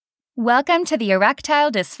Welcome to the Erectile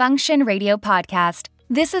Dysfunction Radio Podcast.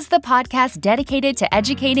 This is the podcast dedicated to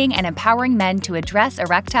educating and empowering men to address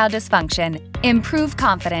erectile dysfunction, improve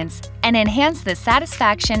confidence, and enhance the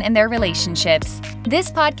satisfaction in their relationships. This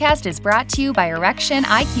podcast is brought to you by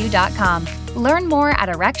ErectionIQ.com. Learn more at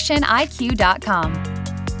ErectionIQ.com.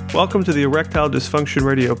 Welcome to the Erectile Dysfunction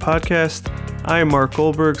Radio Podcast. I am Mark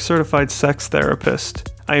Goldberg, certified sex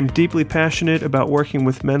therapist. I am deeply passionate about working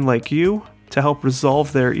with men like you to help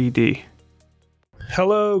resolve their ED.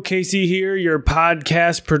 Hello, Casey here, your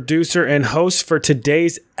podcast producer and host for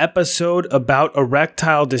today's episode about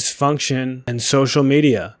erectile dysfunction and social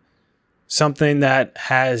media. Something that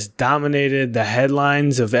has dominated the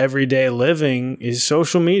headlines of everyday living is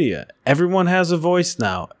social media. Everyone has a voice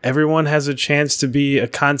now. Everyone has a chance to be a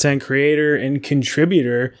content creator and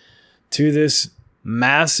contributor to this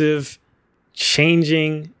massive,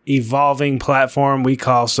 changing, evolving platform we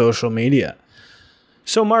call social media.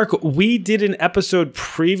 So, Mark, we did an episode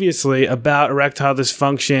previously about erectile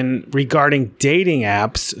dysfunction regarding dating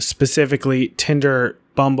apps, specifically Tinder,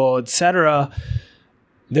 Bumble, etc.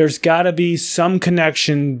 There's got to be some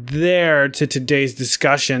connection there to today's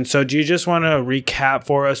discussion. So do you just want to recap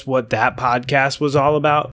for us what that podcast was all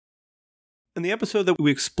about? In the episode that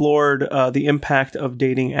we explored the impact of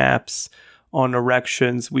dating apps on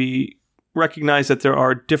erections, we recognize that there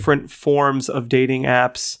are different forms of dating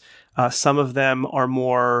apps. Some of them are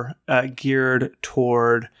more geared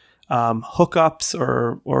toward hookups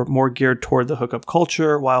or more geared toward the hookup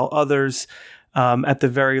culture, while others, at the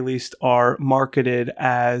very least, are marketed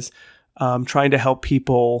as trying to help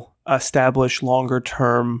people establish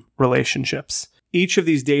longer-term relationships. Each of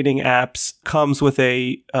these dating apps comes with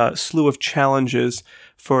a slew of challenges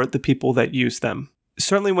for the people that use them.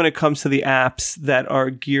 Certainly when it comes to the apps that are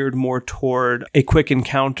geared more toward a quick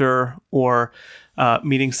encounter or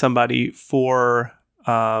meeting somebody for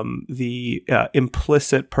the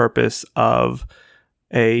implicit purpose of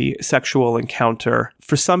a sexual encounter.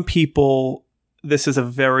 For some people, this is a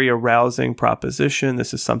very arousing proposition.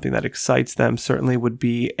 This is something that excites them, certainly would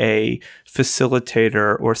be a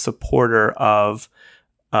facilitator or supporter of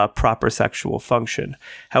proper sexual function.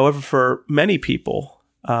 However, for many people,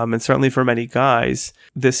 and certainly for many guys,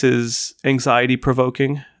 this is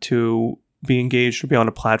anxiety-provoking to be engaged or be on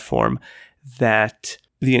a platform that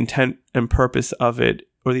the intent and purpose of it,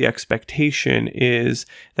 or the expectation, is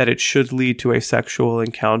that it should lead to a sexual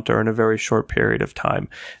encounter in a very short period of time.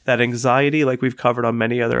 That anxiety, like we've covered on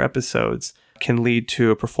many other episodes, can lead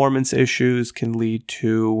to performance issues, can lead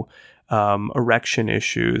to erection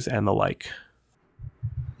issues, and the like.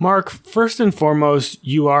 Mark, first and foremost,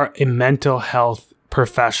 you are a mental health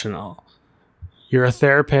professional. You're a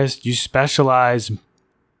therapist. You specialize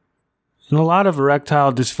in a lot of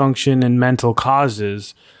erectile dysfunction and mental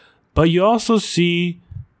causes, but you also see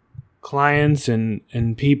clients and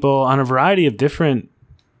people on a variety of different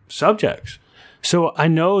subjects. So I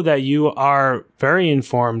know that you are very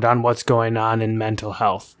informed on what's going on in mental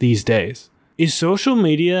health these days. Is social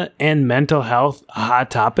media and mental health a hot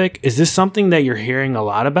topic? Is this something that you're hearing a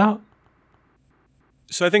lot about?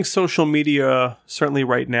 So I think social media, certainly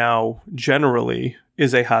right now, generally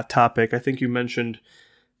is a hot topic. I think you mentioned,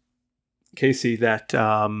 Casey, that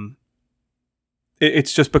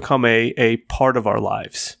it's just become a part of our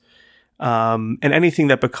lives. And anything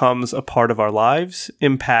that becomes a part of our lives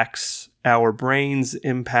impacts our brains,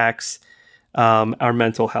 impacts our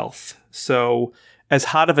mental health. So as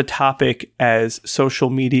hot of a topic as social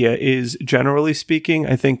media is, generally speaking,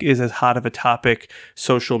 I think is as hot of a topic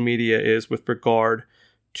social media is with regard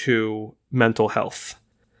to mental health.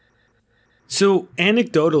 So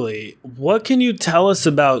anecdotally, what can you tell us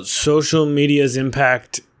about social media's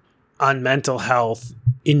impact on mental health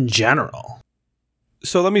in general?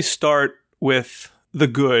 So let me start with the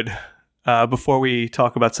good before we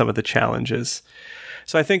talk about some of the challenges.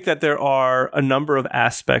 So I think that there are a number of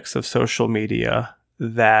aspects of social media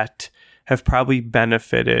that have probably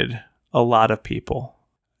benefited a lot of people.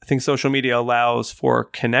 I think social media allows for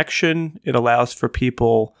connection. It allows for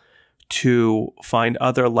people to find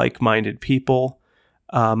other like-minded people.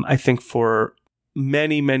 I think for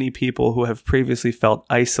many, many people who have previously felt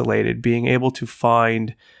isolated, being able to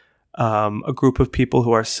find a group of people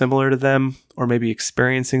who are similar to them or maybe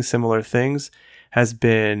experiencing similar things has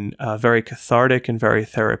been very cathartic and very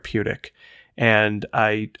therapeutic. And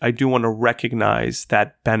I do want to recognize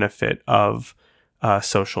that benefit of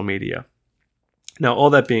social media. Now, all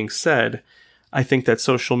that being said, I think that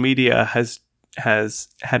social media has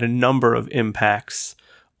had a number of impacts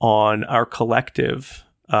on our collective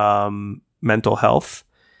mental health.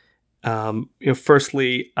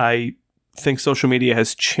 Firstly, I think social media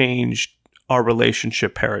has changed our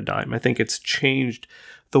relationship paradigm. I think it's changed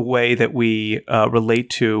the way that we relate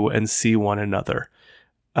to and see one another.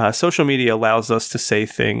 Social media allows us to say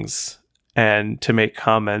things and to make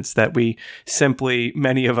comments that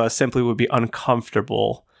many of us simply would be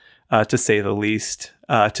uncomfortable, to say the least,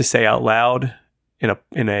 to say out loud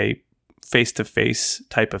in a face-to-face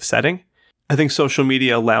type of setting. I think social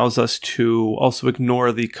media allows us to also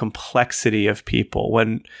ignore the complexity of people.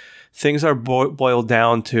 When things are boiled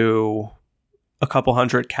down to a couple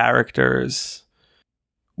hundred characters,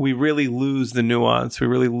 we really lose the nuance. We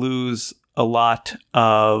really lose a lot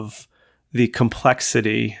of the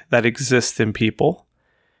complexity that exists in people.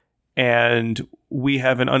 And we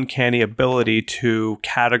have an uncanny ability to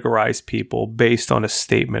categorize people based on a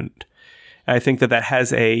statement. And I think that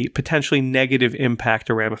has a potentially negative impact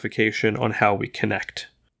or ramification on how we connect.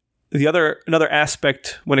 Another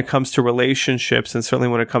aspect when it comes to relationships, and certainly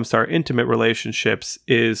when it comes to our intimate relationships,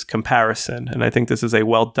 is comparison. And I think this is a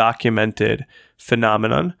well-documented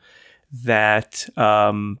phenomenon that,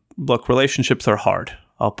 relationships are hard.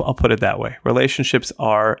 I'll put it that way. Relationships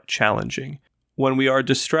are challenging. When we are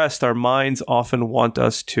distressed, our minds often want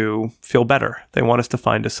us to feel better. They want us to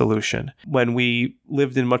find a solution. When we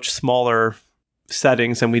lived in much smaller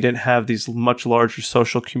settings and we didn't have these much larger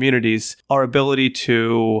social communities, our ability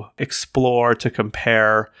to explore, to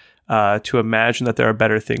compare, to imagine that there are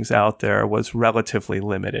better things out there was relatively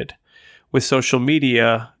limited. With social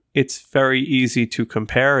media, it's very easy to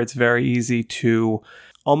compare. It's very easy to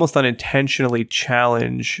almost unintentionally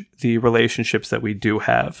challenge the relationships that we do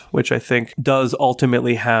have, which I think does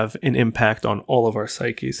ultimately have an impact on all of our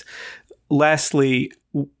psyches. Lastly,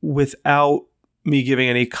 without me giving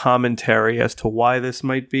any commentary as to why this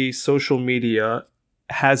might be, social media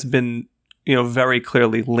has been, very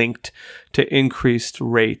clearly linked to increased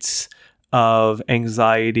rates of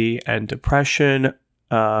anxiety and depression,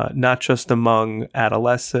 not just among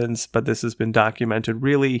adolescents, but this has been documented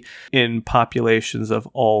really in populations of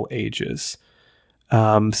all ages.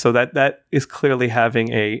 So that is clearly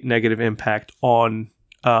having a negative impact on,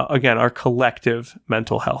 again, our collective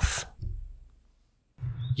mental health.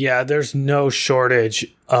 Yeah, there's no shortage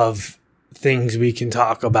of things we can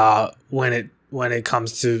talk about when it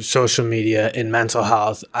comes to social media and mental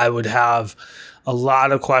health. I would have a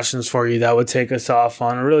lot of questions for you that would take us off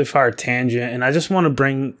on a really far tangent. And I just want to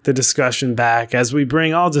bring the discussion back, as we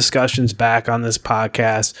bring all discussions back on this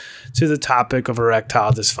podcast, to the topic of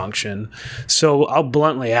erectile dysfunction. So I'll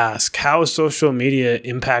bluntly ask, how is social media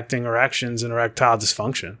impacting erections and erectile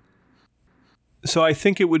dysfunction? So I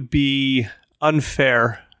think it would be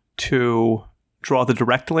unfair to draw the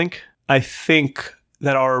direct link. I think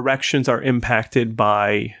that our erections are impacted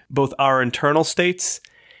by both our internal states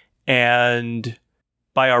and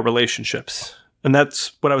by our relationships. And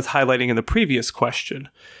that's what I was highlighting in the previous question,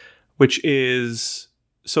 which is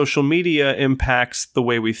social media impacts the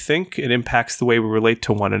way we think. It impacts the way we relate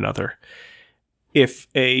to one another. If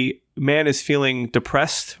a man is feeling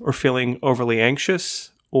depressed or feeling overly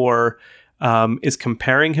anxious, or is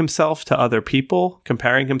comparing himself to other people,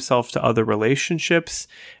 comparing himself to other relationships,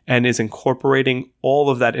 and is incorporating all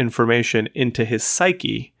of that information into his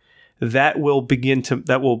psyche, that will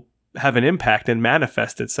have an impact and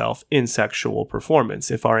manifest itself in sexual performance.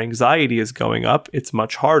 If our anxiety is going up, it's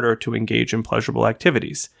much harder to engage in pleasurable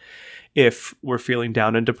activities. If we're feeling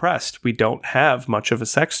down and depressed, we don't have much of a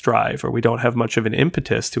sex drive, or we don't have much of an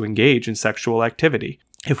impetus to engage in sexual activity.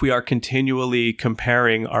 If we are continually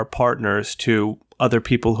comparing our partners to other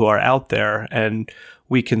people who are out there, and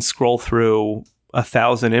we can scroll through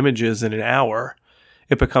 1,000 images in an hour,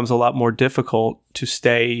 it becomes a lot more difficult to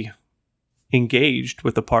stay engaged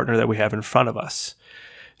with the partner that we have in front of us.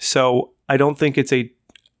 So I don't think it's a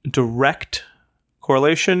direct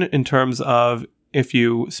correlation in terms of if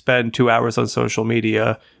you spend 2 hours on social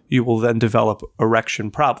media, you will then develop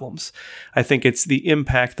erection problems. I think it's the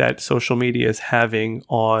impact that social media is having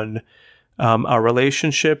on our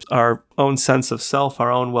relationships, our own sense of self,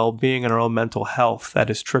 our own well-being, and our own mental health that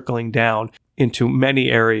is trickling down into many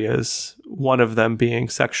areas, one of them being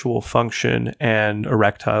sexual function and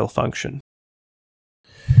erectile function.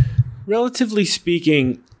 Relatively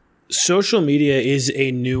speaking, social media is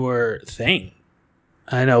a newer thing.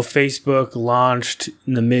 I know Facebook launched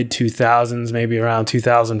in the mid-2000s, maybe around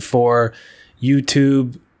 2004.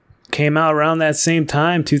 YouTube came out around that same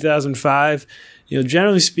time, 2005.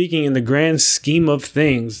 Generally speaking, in the grand scheme of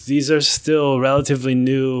things, these are still relatively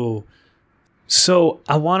new. So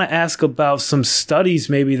I want to ask about some studies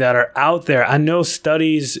maybe that are out there. I know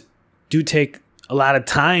studies do take a lot of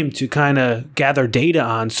time to kind of gather data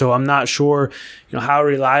on. So I'm not sure, how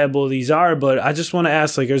reliable these are, but I just want to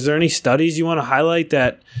ask, is there any studies you want to highlight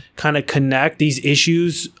that kind of connect these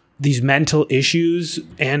issues, these mental issues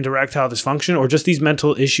and erectile dysfunction, or just these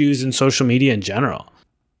mental issues in social media in general?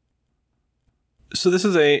 So this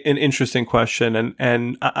is an interesting question,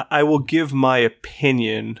 and I will give my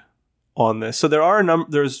opinion on this. So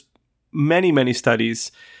there's many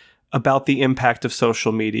studies about the impact of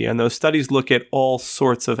social media, and those studies look at all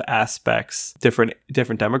sorts of aspects, different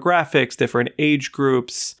demographics, different age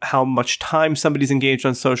groups, how much time somebody's engaged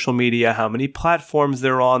on social media, how many platforms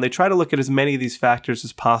they're on. They try to look at as many of these factors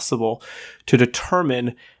as possible to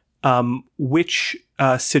determine which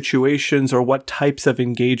situations or what types of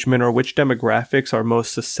engagement or which demographics are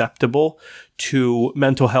most susceptible to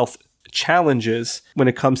mental health challenges when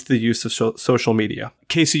it comes to the use of social media.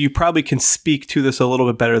 Casey, you probably can speak to this a little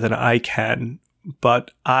bit better than I can,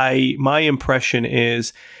 but my impression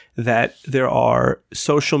is that there are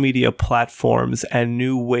social media platforms and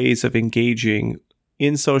new ways of engaging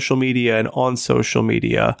in social media and on social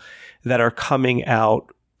media that are coming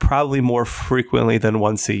out probably more frequently than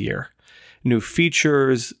once a year. New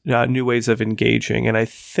features, new ways of engaging. And I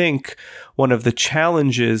think one of the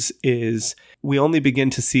challenges is we only begin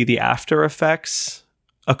to see the after effects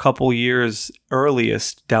a couple years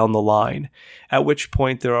earliest down the line, at which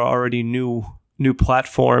point there are already new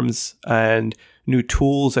platforms and new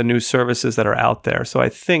tools and new services that are out there. So I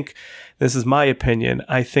think, this is my opinion,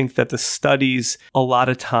 I think that the studies a lot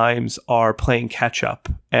of times are playing catch up.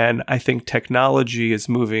 And I think technology is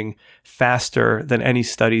moving faster than any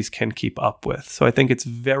studies can keep up with. So I think it's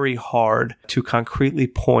very hard to concretely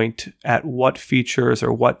point at what features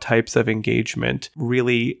or what types of engagement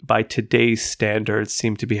really, by today's standards,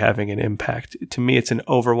 seem to be having an impact. To me, it's an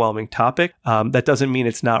overwhelming topic. That doesn't mean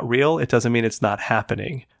it's not real. It doesn't mean it's not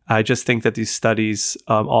happening. I just think that these studies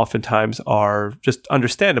oftentimes are just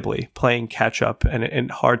understandably playing catch up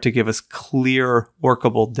and hard to give us clear,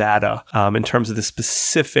 workable data in terms of the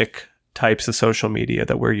specific types of social media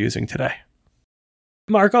that we're using today.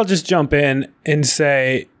 Mark, I'll just jump in and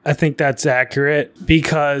say I think that's accurate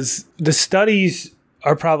because the studies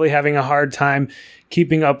are probably having a hard time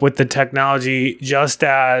keeping up with the technology, just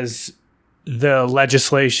as the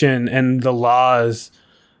legislation and the laws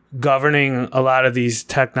governing a lot of these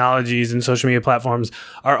technologies and social media platforms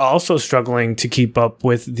are also struggling to keep up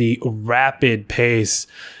with the rapid pace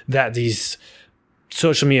that these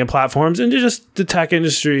social media platforms and just the tech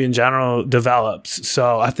industry in general develops.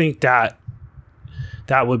 So I think that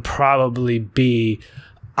would probably be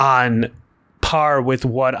on par with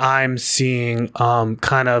what I'm seeing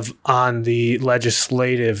kind of on the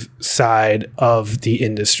legislative side of the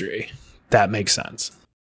industry. That makes sense.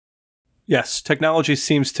 Yes, technology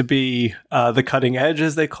seems to be the cutting edge,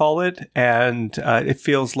 as they call it, and it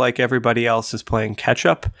feels like everybody else is playing catch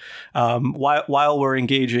up while we're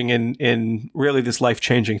engaging in really this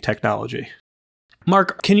life-changing technology.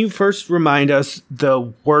 Mark, can you first remind us the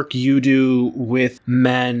work you do with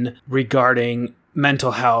men regarding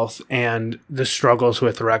mental health and the struggles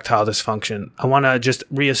with erectile dysfunction? I want to just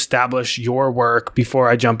reestablish your work before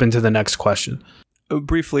I jump into the next question.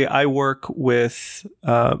 Briefly, I work with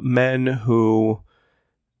men who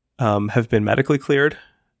have been medically cleared.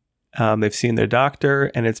 They've seen their doctor,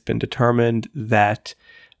 and it's been determined that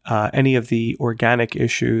any of the organic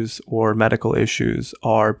issues or medical issues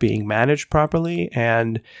are being managed properly,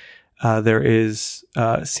 and there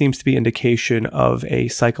seems to be indication of a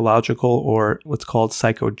psychological or what's called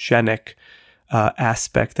psychogenic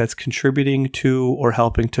aspect that's contributing to or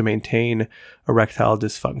helping to maintain erectile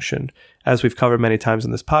dysfunction. As we've covered many times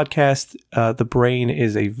in this podcast, the brain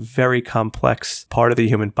is a very complex part of the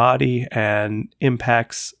human body and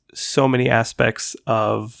impacts so many aspects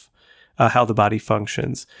of how the body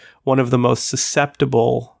functions. One of the most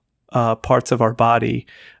susceptible parts of our body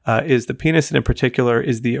is the penis, and in particular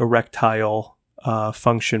is the erectile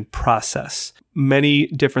function process. Many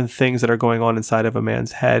different things that are going on inside of a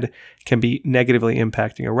man's head can be negatively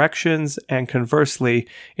impacting erections, and conversely,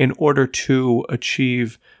 in order to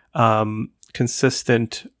achieve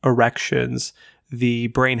consistent erections, the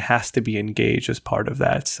brain has to be engaged as part of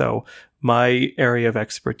that. So my area of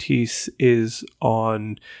expertise is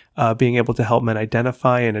on being able to help men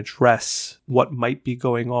identify and address what might be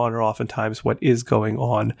going on, or oftentimes what is going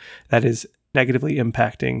on, that is negatively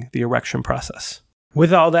impacting the erection process.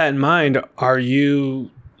 With all that in mind, are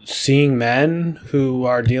you seeing men who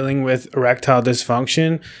are dealing with erectile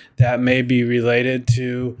dysfunction that may be related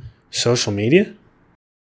to social media?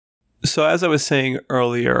 So as I was saying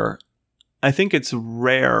earlier, I think it's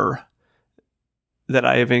rare that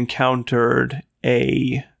I have encountered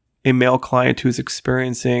a a male client who's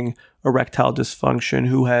experiencing erectile dysfunction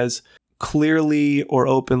who has clearly or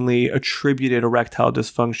openly attributed erectile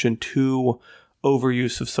dysfunction to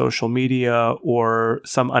overuse of social media or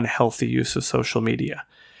some unhealthy use of social media.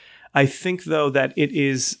 I think, though, that it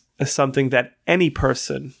is something that any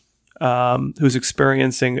person who's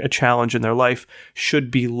experiencing a challenge in their life should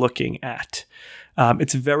be looking at.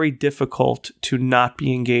 It's very difficult to not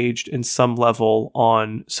be engaged in some level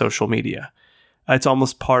on social media. It's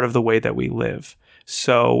almost part of the way that we live.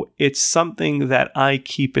 So it's something that I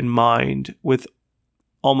keep in mind with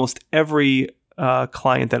almost every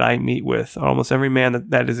client that I meet with, almost every man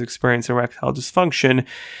that is experiencing erectile dysfunction,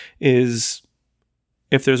 is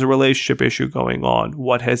if there's a relationship issue going on,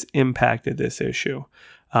 what has impacted this issue?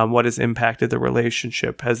 What has impacted the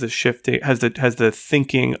relationship? Has the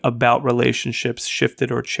thinking about relationships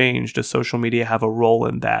shifted or changed? Does social media have a role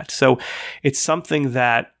in that? So it's something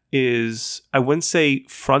that is, I wouldn't say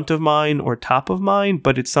front of mind or top of mind,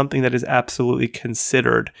 but it's something that is absolutely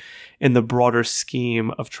considered in the broader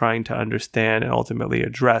scheme of trying to understand and ultimately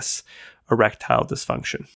address erectile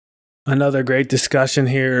dysfunction. Another great discussion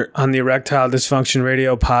here on the Erectile Dysfunction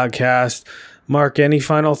Radio podcast. Mark, any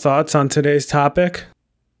final thoughts on today's topic?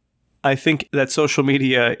 I think that social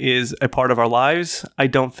media is a part of our lives. I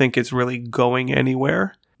don't think it's really going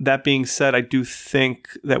anywhere. That being said, I do think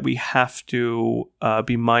that we have to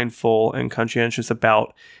be mindful and conscientious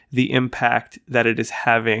about the impact that it is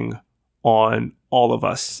having on all of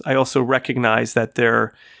us. I also recognize that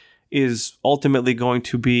there is ultimately going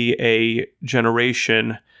to be a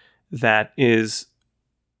generation that is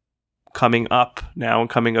coming up now and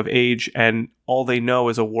coming of age, and all they know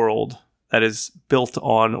is a world that is built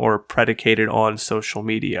on or predicated on social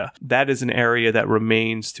media. That is an area that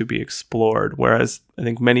remains to be explored, whereas I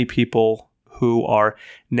think many people who are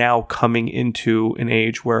now coming into an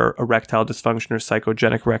age where erectile dysfunction or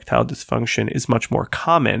psychogenic erectile dysfunction is much more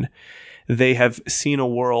common, they have seen a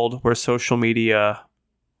world where social media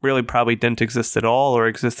really probably didn't exist at all or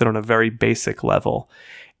existed on a very basic level,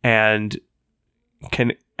 and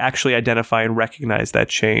can actually identify and recognize that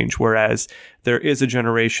change, whereas there is a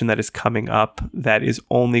generation that is coming up that is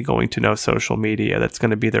only going to know social media. That's going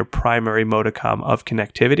to be their primary modicum of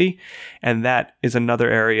connectivity, and that is another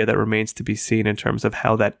area that remains to be seen in terms of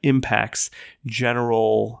how that impacts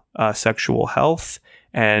general sexual health,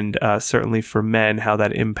 and certainly for men, how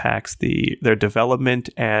that impacts their development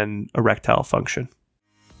and erectile function.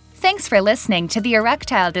 Thanks for listening to the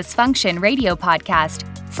Erectile Dysfunction Radio podcast.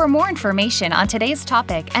 For more information on today's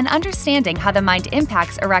topic and understanding how the mind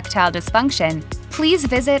impacts erectile dysfunction, please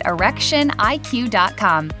visit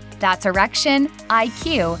erectioniq.com. That's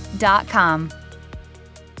erectioniq.com.